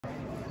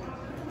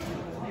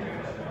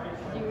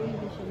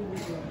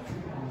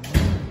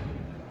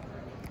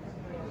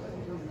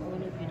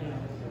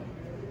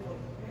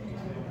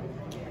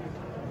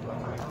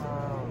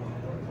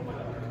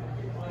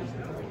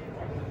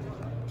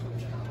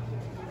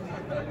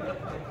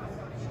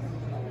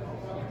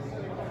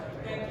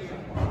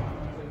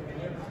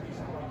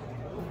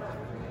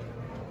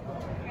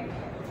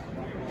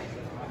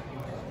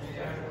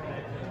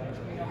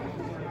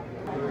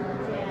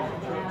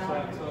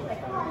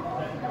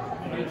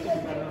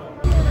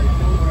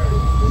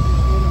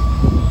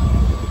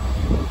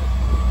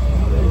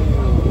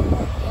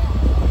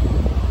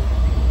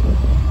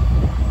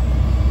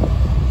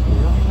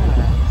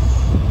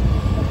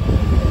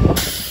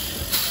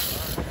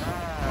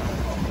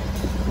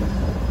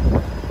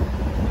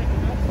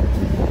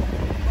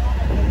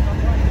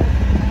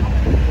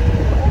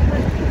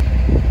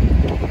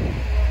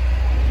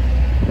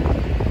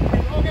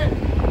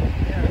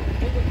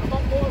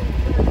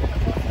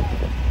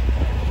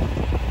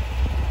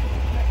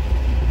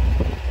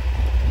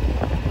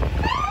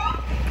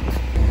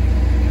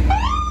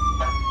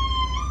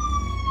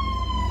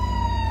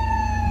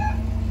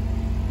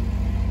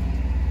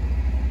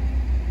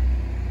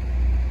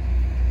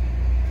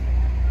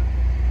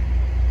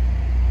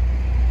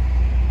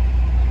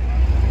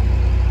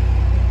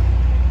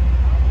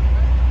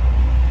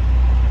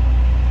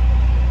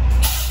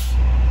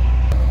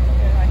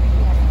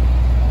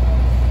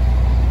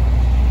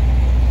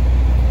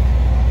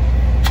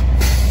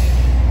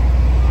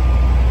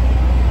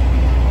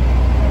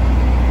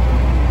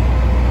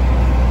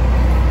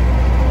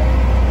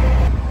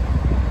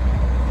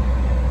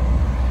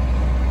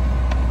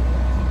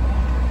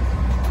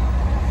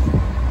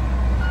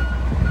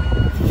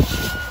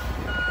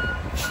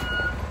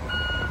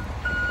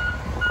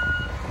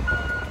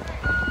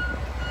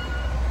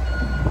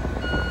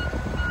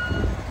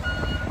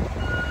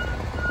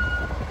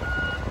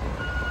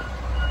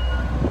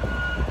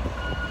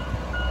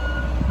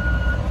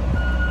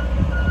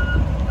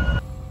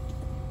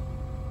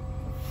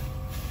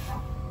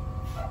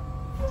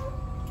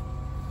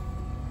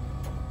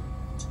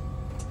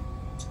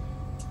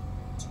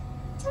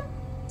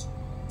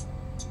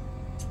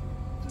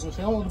They'll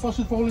say, oh, the bus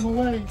is rolling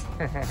away.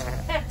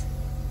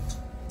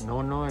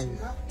 No noise.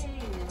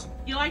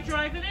 You like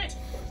driving it?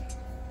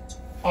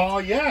 Oh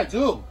yeah, I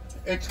do.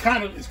 It's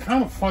kind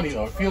of funny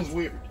though. It feels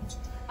weird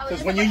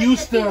because when you're It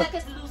used seems to, like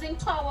it's losing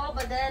power,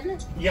 but then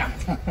yeah,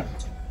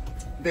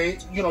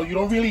 you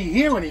don't really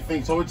hear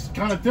anything, so it's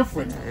kind of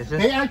different.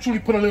 They actually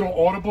put a little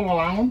audible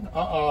alarm,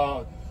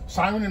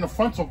 siren in the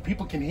front so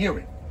people can hear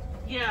it.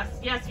 Yes.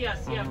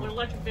 Yeah, with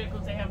electric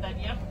vehicles they have that.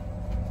 Yep.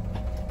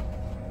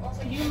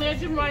 Can you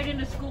imagine riding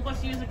a school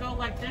bus years ago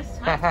like this?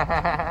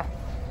 Huh?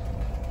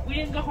 We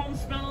didn't go home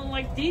smelling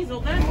like diesel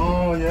then.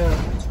 Oh yeah.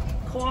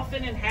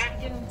 Coughing and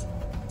hacking.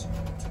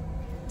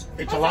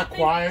 It's a lot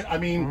quiet. I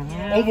mean,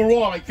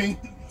 overall, I think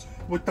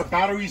with the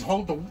batteries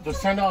the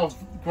center of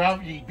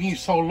gravity being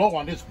so low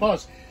on this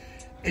bus,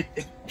 it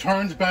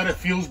turns better,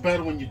 feels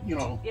better when you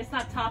know. It's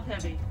not top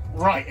heavy.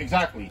 Right,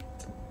 exactly.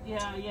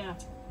 Yeah.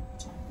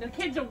 The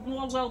kids are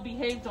more well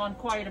behaved on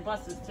quieter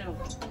buses too.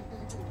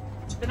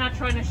 They're not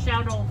trying to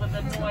shout over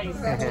the noise.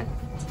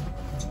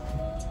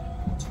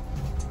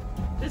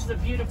 This is a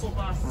beautiful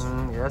bus.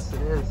 Yes,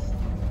 it is.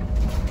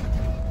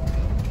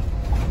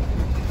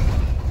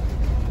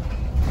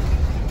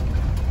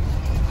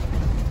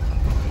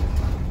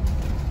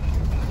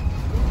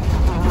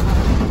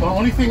 The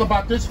only thing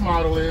about this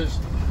model is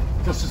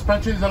the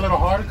suspension is a little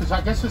harder because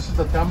I guess this is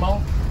the demo.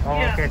 Oh,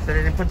 yeah. Okay, so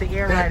they didn't put the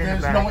air ride in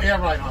the back. There's no air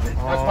ride on it.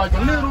 That's like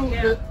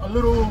a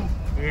little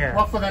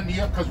rougher than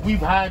the because we've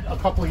had a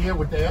couple here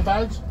with the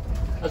airbags.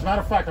 As a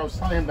matter of fact, I was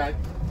telling him that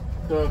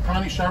the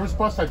county sheriff's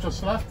bus I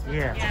just left.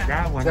 Yeah,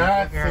 that one.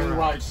 That thing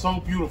rides so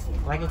beautiful.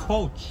 Like a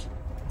coach.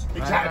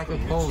 Exactly.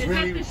 Like a coach. Is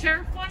that the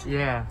sheriff one?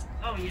 Yeah.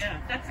 Oh yeah,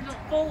 that's the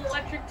full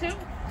electric too?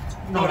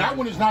 No, that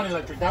one is not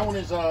electric. That one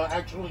is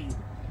actually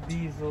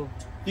diesel.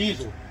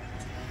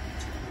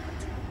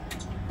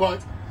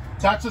 But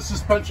that's a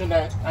suspension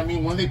that, I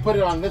mean, when they put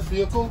it on this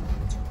vehicle,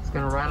 it's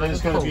gonna ride like it's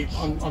a coach. Be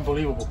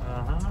unbelievable.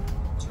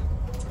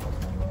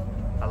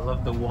 I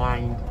love the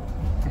wind.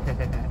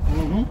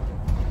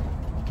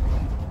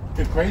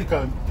 It's great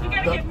because you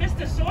gotta get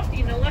Mr.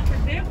 Softy an electric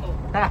vehicle.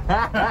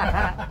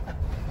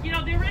 You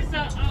know, there is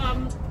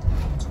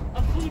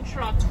a food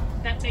truck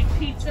that makes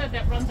pizza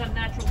that runs on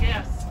natural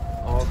gas.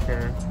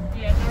 Okay.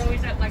 Yeah, they're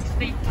always at like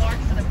state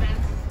parks and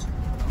events.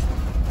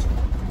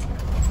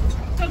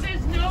 So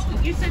there's no,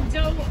 you said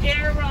no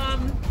air,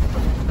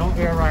 no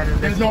air ride.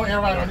 There's no air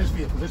ride on this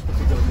vehicle, this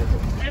particular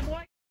vehicle. And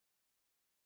why?